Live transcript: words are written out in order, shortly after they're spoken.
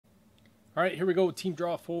All right, here we go. Team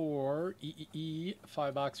draw for EEE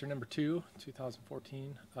 5-boxer number 2,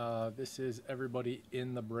 2014. This is everybody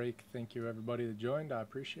in the break. Thank you, everybody that joined. I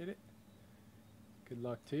appreciate it. Good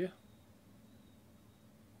luck to you.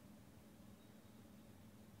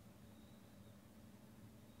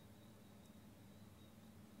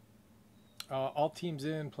 All teams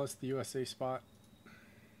in plus the USA spot.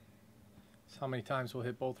 That's how many times we'll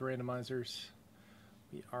hit both randomizers.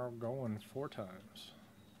 We are going 4 times.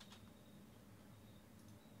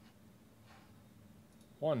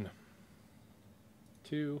 1,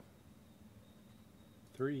 2,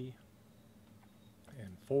 3, and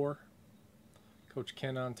 4. Coach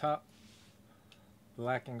Ken on top.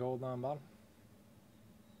 Black and gold on bottom.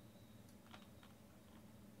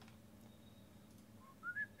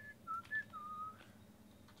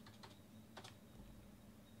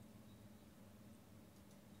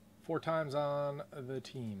 Four times on the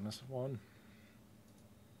teams. 1,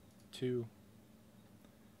 2,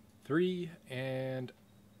 3, and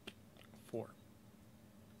 4.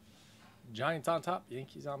 Giants on top,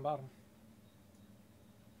 Yankees on bottom.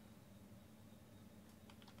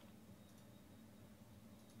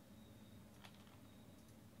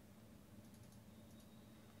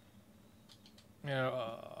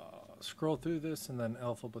 Scroll through this and then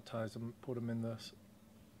alphabetize them, put them in the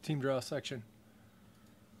team draw section.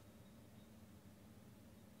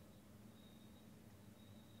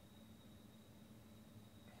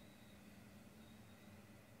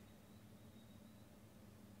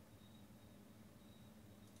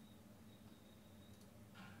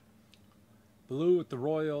 Blue with the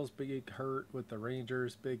Royals, Big Hurt with the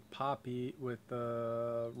Rangers, Big Poppy with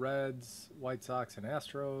the Reds, White Sox and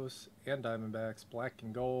Astros, and Diamondbacks, Black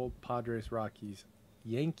and Gold, Padres, Rockies,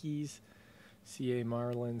 Yankees, CA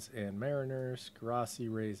Marlins and Mariners, Grassi,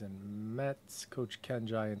 Rays and Mets, Coach Ken,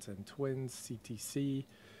 Giants and Twins, CTC,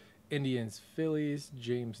 Indians, Phillies,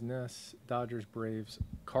 James Ness, Dodgers, Braves,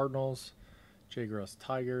 Cardinals, J. Gross,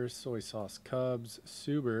 Tigers, Soy Sauce, Cubs,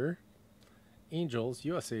 Suber, Angels,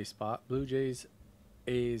 USA spot, Blue Jays,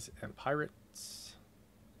 A's, and Pirates.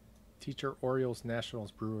 Teacher, Orioles, Nationals,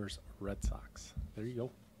 Brewers, Red Sox. There you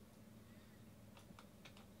go.